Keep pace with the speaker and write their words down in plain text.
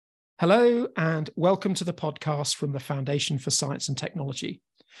Hello and welcome to the podcast from the Foundation for Science and Technology.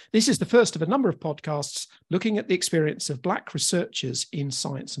 This is the first of a number of podcasts looking at the experience of Black researchers in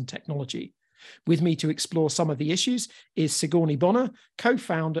science and technology. With me to explore some of the issues is Sigourney Bonner,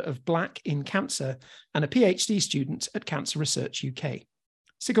 co-founder of Black in Cancer and a PhD student at Cancer Research UK.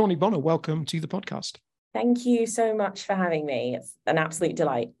 Sigourney Bonner, welcome to the podcast. Thank you so much for having me. It's an absolute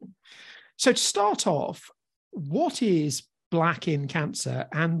delight. So to start off, what is Black in Cancer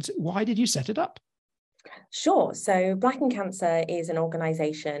and why did you set it up? Sure. So Black in Cancer is an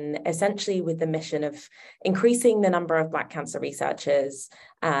organisation essentially with the mission of increasing the number of Black cancer researchers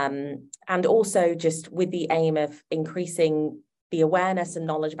and also just with the aim of increasing the awareness and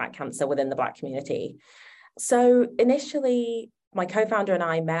knowledge about cancer within the Black community. So initially, my co-founder and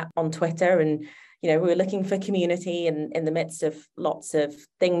I met on Twitter and we were looking for community in the midst of lots of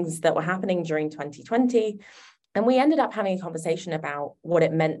things that were happening during 2020. And we ended up having a conversation about what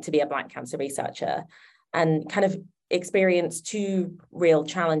it meant to be a Black cancer researcher and kind of experienced two real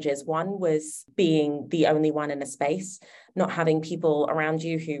challenges. One was being the only one in a space, not having people around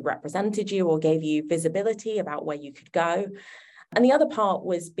you who represented you or gave you visibility about where you could go. And the other part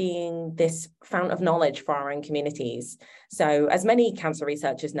was being this fount of knowledge for our own communities. So as many cancer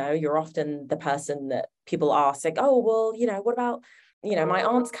researchers know, you're often the person that people ask, like, oh, well, what about my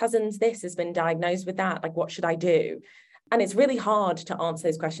aunt's cousin's this has been diagnosed with that, like, what should I do? And it's really hard to answer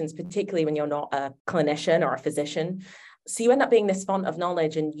those questions, particularly when you're not a clinician or a physician. So you end up being this font of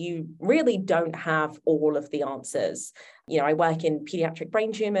knowledge and you really don't have all of the answers. I work in pediatric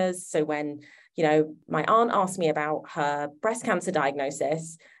brain tumors. So when, my aunt asked me about her breast cancer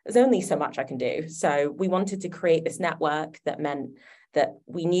diagnosis, there's only so much I can do. So we wanted to create this network that meant that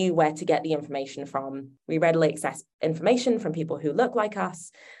we knew where to get the information from. We readily access information from people who look like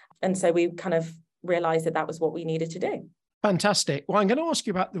us. And so we kind of realized that that was what we needed to do. Fantastic. Well, I'm going to ask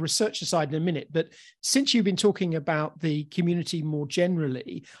you about the researcher side in a minute, but since you've been talking about the community more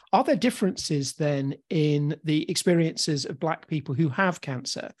generally, are there differences then in the experiences of Black people who have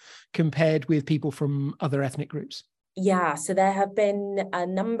cancer compared with people from other ethnic groups? Yeah, so there have been a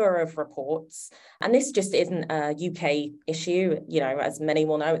number of reports, and this just isn't a UK issue, as many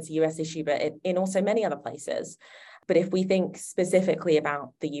will know, it's a US issue, but in also many other places. But if we think specifically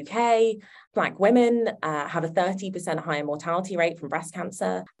about the UK, Black women have a 30% higher mortality rate from breast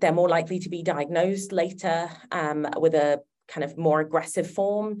cancer. They're more likely to be diagnosed later with a kind of more aggressive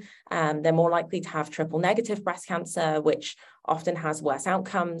form. They're more likely to have triple negative breast cancer, which often has worse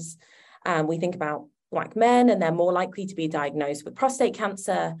outcomes. We think about Black men, and they're more likely to be diagnosed with prostate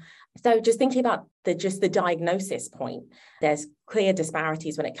cancer. So just thinking about the diagnosis point, there's clear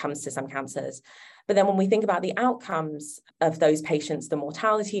disparities when it comes to some cancers. But then when we think about the outcomes of those patients, the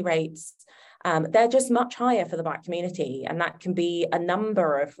mortality rates, they're just much higher for the Black community. And that can be a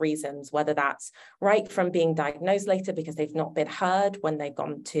number of reasons, whether that's right from being diagnosed later because they've not been heard when they've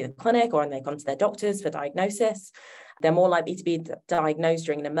gone to the clinic or when they've gone to their doctors for diagnosis. They're more likely to be diagnosed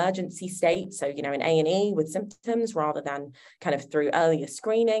during an emergency state, so, in A&E with symptoms rather than kind of through earlier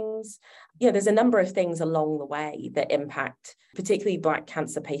screenings. There's a number of things along the way that impact particularly Black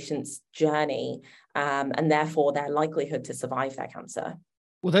cancer patients' journey and therefore their likelihood to survive their cancer.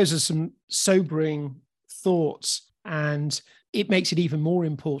 Well, those are some sobering thoughts, and it makes it even more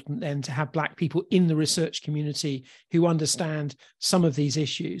important then to have Black people in the research community who understand some of these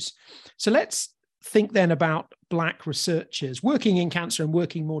issues. So let's think then about Black researchers working in cancer and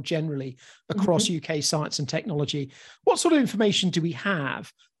working more generally across UK science and technology. What sort of information do we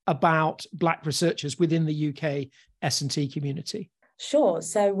have about Black researchers within the UK S&T community? Sure.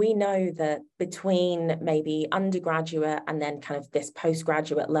 So we know that between maybe undergraduate and then kind of this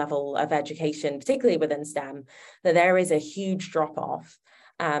postgraduate level of education, particularly within STEM, that there is a huge drop-off.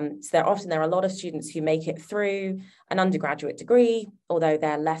 So there are a lot of students who make it through an undergraduate degree, although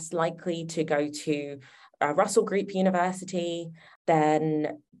they're less likely to go to a Russell Group university.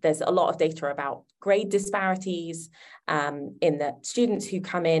 Then there's a lot of data about grade disparities in that students who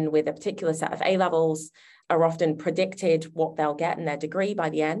come in with a particular set of A-levels are often predicted what they'll get in their degree by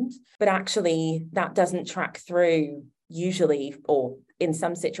the end. But actually, that doesn't track through usually, or in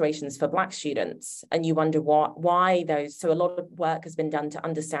some situations for Black students. And you wonder why those, so a lot of work has been done to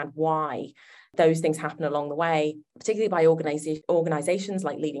understand why those things happen along the way, particularly by organizations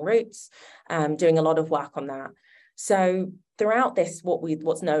like Leading Roots, doing a lot of work on that. So throughout this,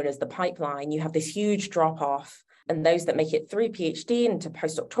 what's known as the pipeline, you have this huge drop-off. And those that make it through PhD into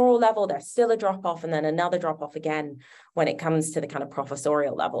postdoctoral level, there's still a drop-off, and then another drop-off again when it comes to the kind of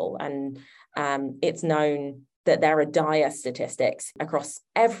professorial level. And it's known that there are dire statistics across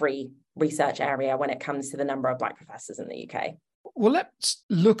every research area when it comes to the number of Black professors in the UK. Well, let's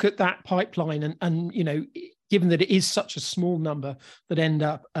look at that pipeline and given that it is such a small number that end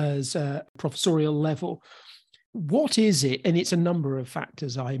up as a professorial level, what is it? And it's a number of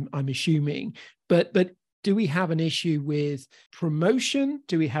factors, I'm assuming, but do we have an issue with promotion?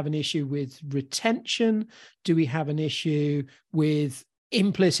 Do we have an issue with retention? Do we have an issue with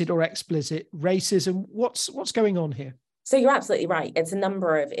implicit or explicit racism? What's going on here? So you're absolutely right. It's a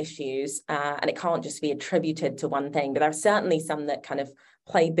number of issues, and it can't just be attributed to one thing, but there are certainly some that kind of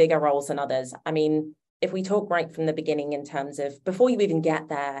play bigger roles than others. I mean, if we talk right from the beginning in terms of before you even get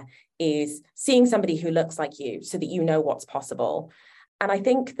there is seeing somebody who looks like you so that you know what's possible. And I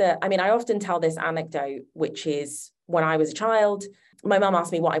think that, I often tell this anecdote, which is when I was a child, my mum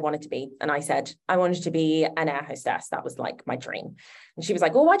asked me what I wanted to be. And I said, I wanted to be an air hostess. That was like my dream. And she was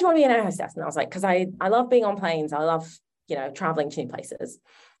like, well, why do you want to be an air hostess? And I was like, because I love being on planes. I love, traveling to new places.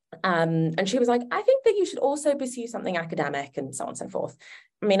 And she was like, I think that you should also pursue something academic and so on and so forth.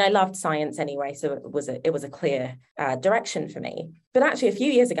 I loved science anyway, so it was a clear direction for me. But actually, a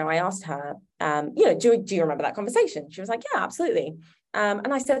few years ago, I asked her, do you remember that conversation? She was like, yeah, absolutely.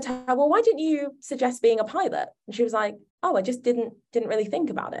 And I said to her, well, why didn't you suggest being a pilot? And she was like, oh, I just didn't really think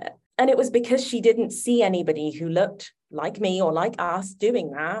about it. And it was because she didn't see anybody who looked like me or like us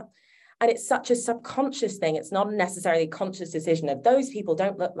doing that. And it's such a subconscious thing. It's not necessarily a conscious decision of those people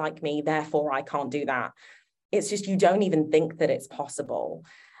don't look like me, therefore I can't do that. It's just you don't even think that it's possible.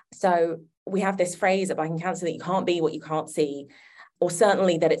 So we have this phrase at Black in Cancer that you can't be what you can't see, or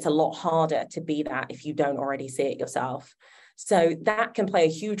certainly that it's a lot harder to be that if you don't already see it yourself. So that can play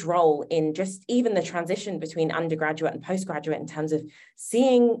a huge role in just even the transition between undergraduate and postgraduate in terms of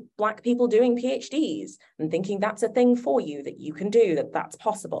seeing Black people doing PhDs and thinking that's a thing for you that you can do, that's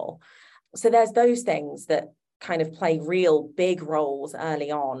possible. So there's those things that kind of play real big roles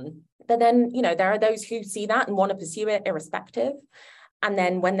early on. But then, there are those who see that and want to pursue it irrespective. And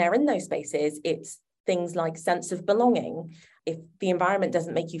then when they're in those spaces, it's things like sense of belonging. If the environment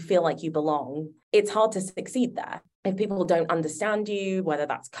doesn't make you feel like you belong, it's hard to succeed there. If people don't understand you, whether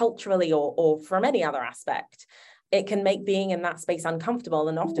that's culturally or from any other aspect, it can make being in that space uncomfortable.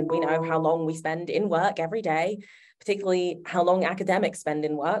 And often we know how long we spend in work every day, particularly how long academics spend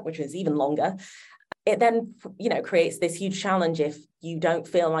in work, which is even longer. It then, creates this huge challenge if you don't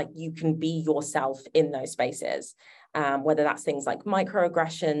feel like you can be yourself in those spaces, whether that's things like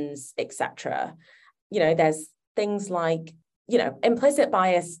microaggressions, etc. There's things like, implicit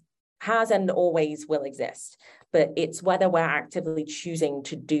bias has and always will exist, but it's whether we're actively choosing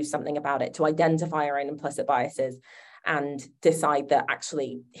to do something about it, to identify our own implicit biases and decide that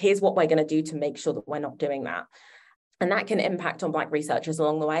actually, here's what we're going to do to make sure that we're not doing that. And that can impact on Black researchers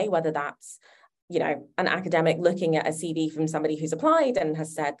along the way, whether that's, an academic looking at a CV from somebody who's applied and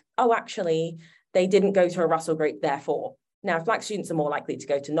has said, oh, actually, they didn't go to a Russell Group, therefore. Now, if Black students are more likely to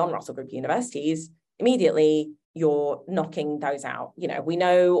go to non-Russell Group universities, immediately you're knocking those out. We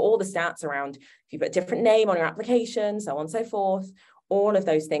know all the stats around if you put a different name on your application, so on and so forth, all of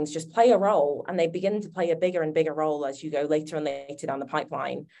those things just play a role, and they begin to play a bigger and bigger role as you go later and later down the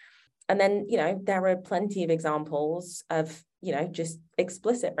pipeline. And then, there are plenty of examples of, just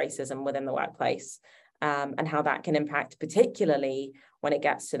explicit racism within the workplace, and how that can impact, particularly when it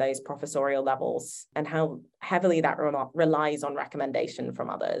gets to those professorial levels, and how heavily that relies on recommendation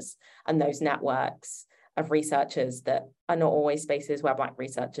from others and those networks of researchers that are not always spaces where Black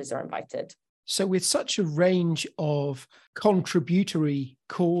researchers are invited. So with such a range of contributory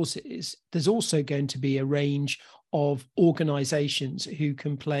causes, there's also going to be a range of organizations who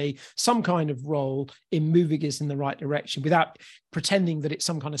can play some kind of role in moving us in the right direction without pretending that it's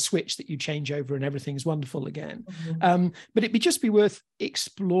some kind of switch that you change over and everything's wonderful again. Mm-hmm. But it'd just be worth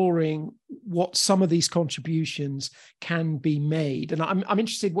exploring what some of these contributions can be made. And I'm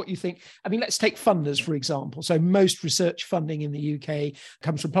interested what you think. Let's take funders, for example. So most research funding in the UK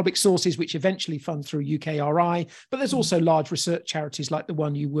comes from public sources, which eventually fund through UKRI, but there's also large research charities like the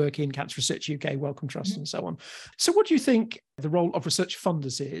one you work in, Cancer Research UK, Wellcome Trust, and so on. So what do you think the role of research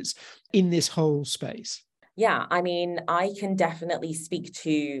funders is in this whole space? Yeah, I can definitely speak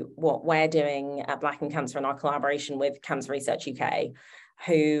to what we're doing at Black in Cancer in our collaboration with Cancer Research UK,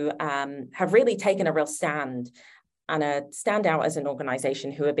 who have really taken a real stand and stand out as an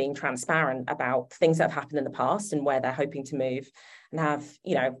organisation who are being transparent about things that have happened in the past and where they're hoping to move, and have,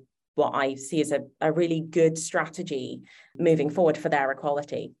 what I see as a really good strategy moving forward for their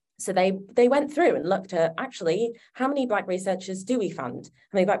equality. So they went through and looked at, actually, how many Black researchers do we fund?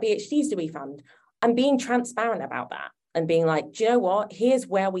 How many Black PhDs do we fund? And being transparent about that and being like, do you know what? Here's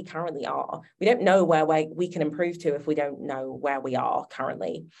where we currently are. We don't know where we can improve to if we don't know where we are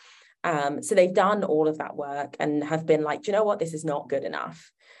currently. So they've done all of that work and have been like, do you know what, this is not good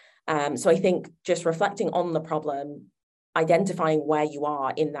enough. So I think just reflecting on the problem, identifying where you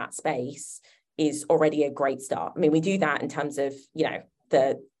are in that space is already a great start. I mean, we do that in terms of,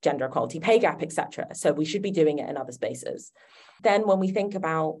 the gender equality pay gap, etc. So we should be doing it in other spaces. Then when we think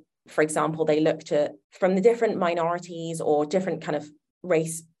about, for example, they looked at from the different minorities or different kind of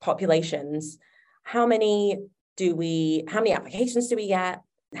race populations, how many applications do we get?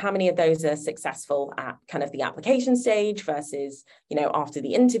 How many of those are successful at kind of the application stage versus, after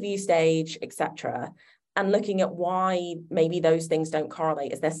the interview stage, etc. And looking at why maybe those things don't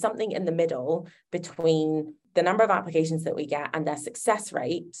correlate. Is there something in the middle between the number of applications that we get and their success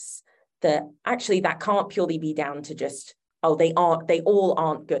rates that can't purely be down to just, they all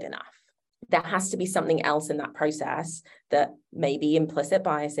aren't good enough. There has to be something else in that process that may be implicit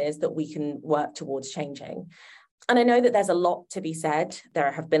biases that we can work towards changing. And I know that there's a lot to be said.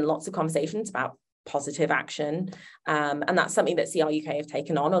 There have been lots of conversations about positive action. And that's something that CR UK have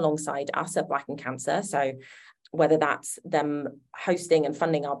taken on alongside us at Black in Cancer. So whether that's them hosting and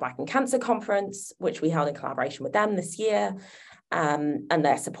funding our Black in Cancer conference, which we held in collaboration with them this year, and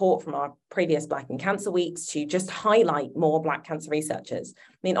their support from our previous Black in Cancer weeks to just highlight more Black cancer researchers.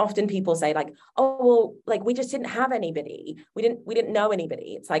 I mean, often people say like, oh, well, like we just didn't have anybody. We didn't know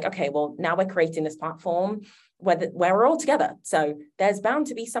anybody. It's like, okay, well, now we're creating this platform where we're all together. So there's bound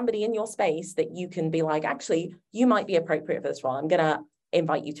to be somebody in your space that you can be like, actually, you might be appropriate for this role. I'm going to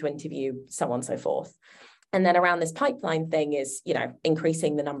invite you to interview, so on and so forth. And then around this pipeline thing is,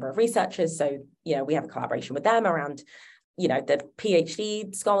 increasing the number of researchers. So, we have a collaboration with them around, the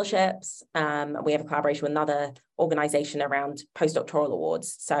PhD scholarships. We have a collaboration with another organization around postdoctoral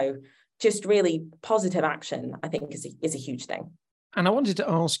awards. So just really positive action, I think, is a huge thing. And I wanted to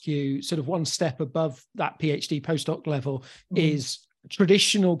ask you, sort of one step above that PhD postdoc level, is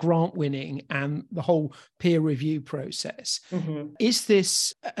traditional grant winning and the whole peer review process. Is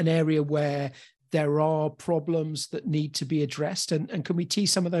this an area where there are problems that need to be addressed? And can we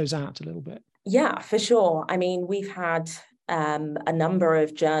tease some of those out a little bit? Yeah, for sure. I mean, we've had a number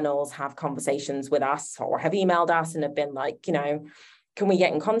of journals have conversations with us or have emailed us and have been like, can we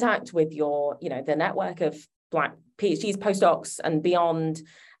get in contact with your, the network of Black PhDs, postdocs and beyond,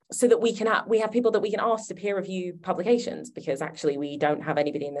 so that we have people that we can ask to peer review publications, because actually we don't have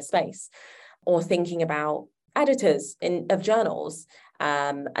anybody in this space. Or thinking about editors of journals,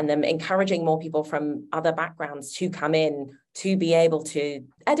 and then encouraging more people from other backgrounds to come in to be able to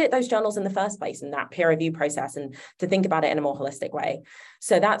edit those journals in the first place, and that peer review process, and to think about it in a more holistic way.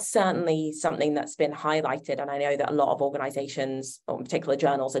 So that's certainly something that's been highlighted. And I know that a lot of organizations, or in particular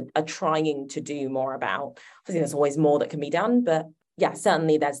journals, are trying to do more about. Obviously, there's always more that can be done, but yeah,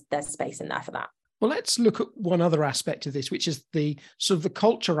 certainly there's space in there for that. Well, let's look at one other aspect of this, which is the sort of the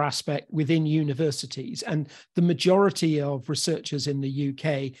culture aspect within universities. And the majority of researchers in the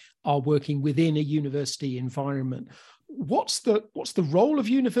UK are working within a university environment. What's the role of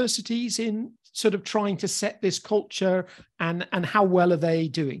universities in sort of trying to set this culture, and how well are they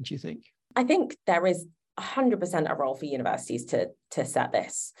doing, do you think? I think there is 100% a role for universities to set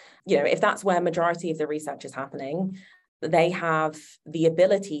this. If that's where majority of the research is happening, they have the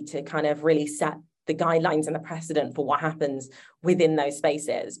ability to kind of really set the guidelines and the precedent for what happens within those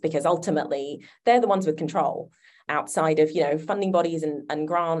spaces, because ultimately they're the ones with control outside of, funding bodies and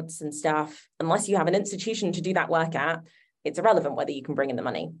grants and stuff. Unless you have an institution to do that work at, it's irrelevant whether you can bring in the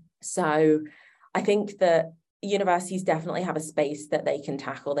money. So I think that universities definitely have a space that they can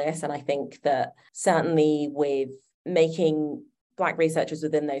tackle this. And I think that certainly with making Black researchers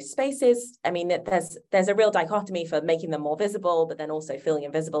within those spaces, I mean, there's a real dichotomy for making them more visible, but then also feeling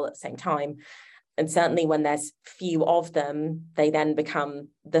invisible at the same time. And certainly when there's few of them, they then become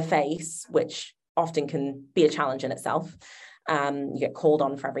the face, which often can be a challenge in itself. You get called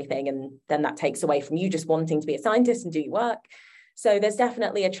on for everything, and then that takes away from you just wanting to be a scientist and do your work. So there's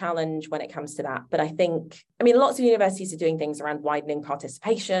definitely a challenge when it comes to that. But I think, lots of universities are doing things around widening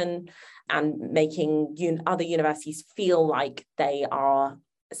participation and making other universities feel like they are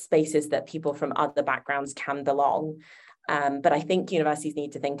spaces that people from other backgrounds can belong. But I think universities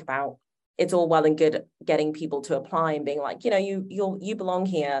need to think about, it's all well and good getting people to apply and being like, you belong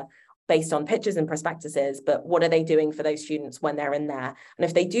here based on pitches and prospectuses, but what are they doing for those students when they're in there? And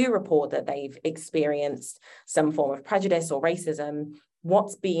if they do report that they've experienced some form of prejudice or racism,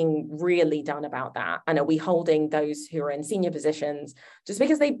 what's being really done about that? And are we holding those who are in senior positions just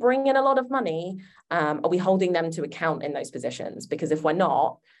because they bring in a lot of money? Are we holding them to account in those positions? Because if we're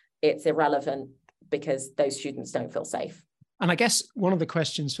not, it's irrelevant because those students don't feel safe. And I guess one of the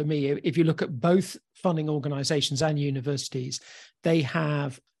questions for me, if you look at both funding organizations and universities, they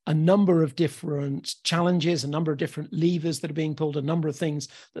have a number of different challenges, a number of different levers that are being pulled, a number of things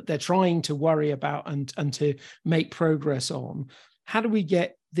that they're trying to worry about and to make progress on. How do we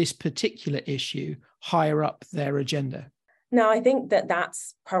get this particular issue higher up their agenda? No, I think that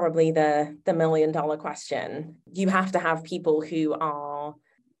that's probably the million-dollar question. You have to have people who are,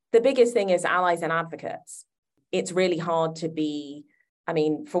 the biggest thing is allies and advocates. It's really hard to be,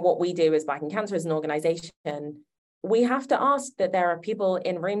 for what we do as Black in Cancer as an organization, we have to ask that there are people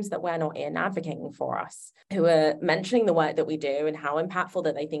in rooms that we're not in advocating for us, who are mentioning the work that we do and how impactful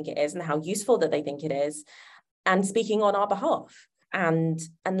that they think it is and how useful that they think it is, and speaking on our behalf. And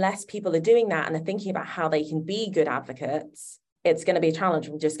unless people are doing that and are thinking about how they can be good advocates, it's going to be a challenge.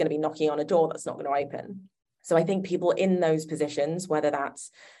 We're just going to be knocking on a door that's not going to open. So I think people in those positions, whether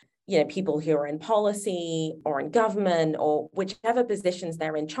that's people who are in policy or in government or whichever positions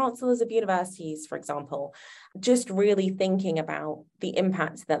they're in, chancellors of universities, for example, just really thinking about the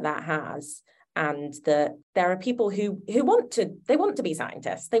impact that has, and that there are people who want to be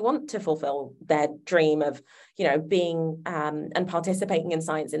scientists. They want to fulfill their dream of, being and participating in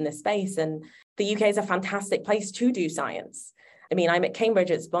science in this space. And the UK is a fantastic place to do science. I'm at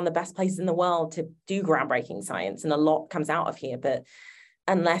Cambridge. It's one of the best places in the world to do groundbreaking science, and a lot comes out of here. But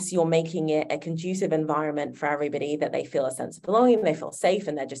unless you're making it a conducive environment for everybody, that they feel a sense of belonging, they feel safe,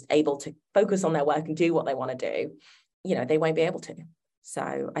 and they're just able to focus on their work and do what they want to do, they won't be able to.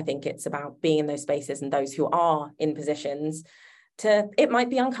 So I think it's about being in those spaces, and those who are in positions it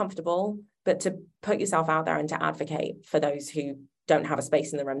might be uncomfortable, but to put yourself out there and to advocate for those who don't have a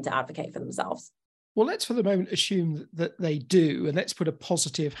space in the room to advocate for themselves. Well, let's for the moment assume that they do, and let's put a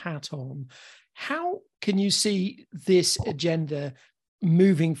positive hat on. How can you see this agenda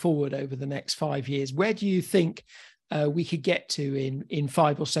moving forward over the next 5 years? Where do you think we could get to in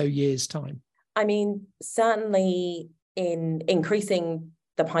 5 or so years' time? Certainly in increasing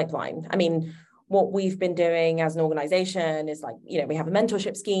the pipeline. What we've been doing as an organization is we have a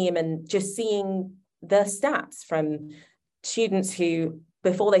mentorship scheme, and just seeing the stats from students who,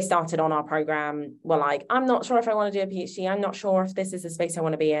 before they started on our program, were like, I'm not sure if I want to do a PhD. I'm not sure if this is the space I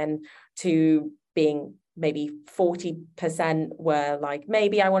want to be in, to being maybe 40% were like,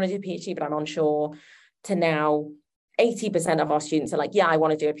 maybe I want to do a PhD, but I'm unsure, to now 80% of our students are like, yeah, I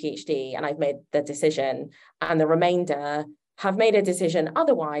want to do a PhD and I've made the decision. And the remainder have made a decision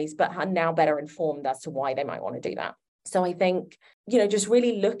otherwise, but are now better informed as to why they might want to do that. So I think, just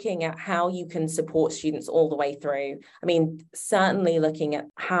really looking at how you can support students all the way through. Certainly looking at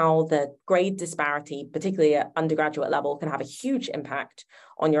how the grade disparity, particularly at undergraduate level, can have a huge impact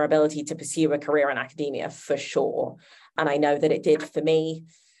on your ability to pursue a career in academia, for sure. And I know that it did for me,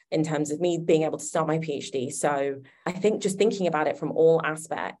 in terms of me being able to start my PhD. So I think just thinking about it from all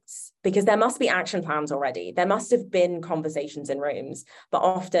aspects, because there must be action plans already. There must have been conversations in rooms, but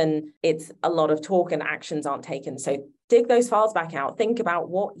often it's a lot of talk and actions aren't taken. So dig those files back out, think about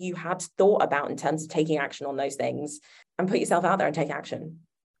what you had thought about in terms of taking action on those things, and put yourself out there and take action.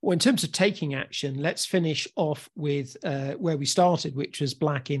 Well, in terms of taking action, let's finish off with where we started, which was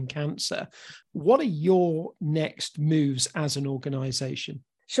Black in Cancer. What are your next moves as an organization?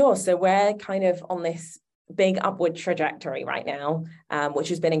 Sure. So we're kind of on this big upward trajectory right now, which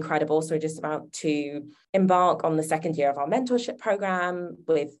has been incredible. So we're just about to embark on the second year of our mentorship program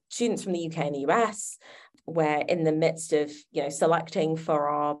with students from the UK and the US. We're in the midst of, selecting for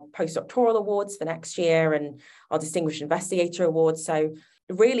our postdoctoral awards for next year and our Distinguished Investigator Awards. So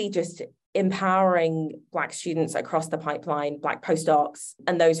really just empowering Black students across the pipeline, Black postdocs,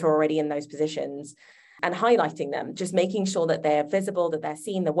 and those who are already in those positions, and highlighting them, just making sure that they're visible, that they're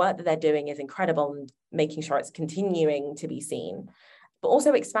seen, the work that they're doing is incredible, and making sure it's continuing to be seen. But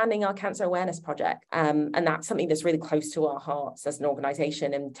also expanding our cancer awareness project. And that's something that's really close to our hearts as an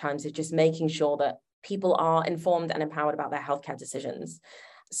organization, in terms of just making sure that people are informed and empowered about their healthcare decisions.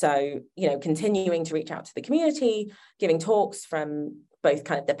 So, continuing to reach out to the community, giving talks from both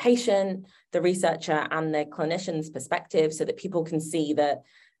kind of the patient, the researcher, and the clinician's perspective, so that people can see that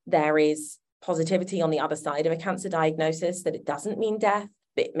there is positivity on the other side of a cancer diagnosis, that it doesn't mean death,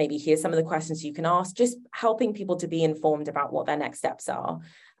 but maybe here's some of the questions you can ask, just helping people to be informed about what their next steps are,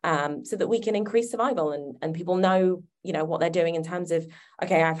 so that we can increase survival, and people know, what they're doing in terms of,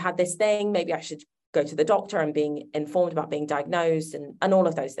 okay, I've had this thing, maybe I should go to the doctor, and being informed about being diagnosed, and all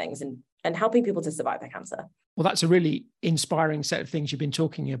of those things, and helping people to survive their cancer. Well, that's a really inspiring set of things you've been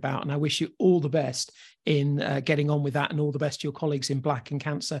talking about, and I wish you all the best in getting on with that, and all the best to your colleagues in Black in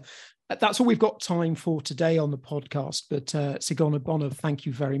Cancer. That's all we've got time for today on the podcast, but Sigona Bonner, thank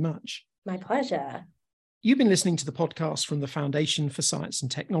you very much. My pleasure. You've been listening to the podcast from the Foundation for Science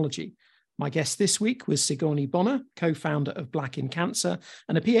and Technology. My guest this week was Sigourney Bonner, co-founder of Black in Cancer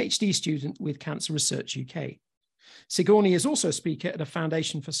and a PhD student with Cancer Research UK. Sigourney is also a speaker at a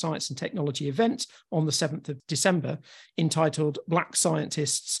Foundation for Science and Technology event on the 7th of December entitled Black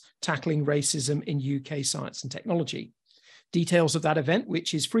Scientists Tackling Racism in UK Science and Technology. Details of that event,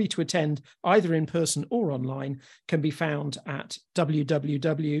 which is free to attend either in person or online, can be found at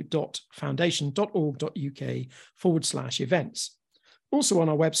www.foundation.org.uk/events. Also on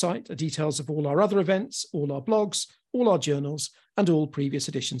our website are details of all our other events, all our blogs, all our journals, and all previous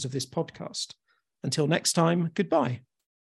editions of this podcast. Until next time, goodbye.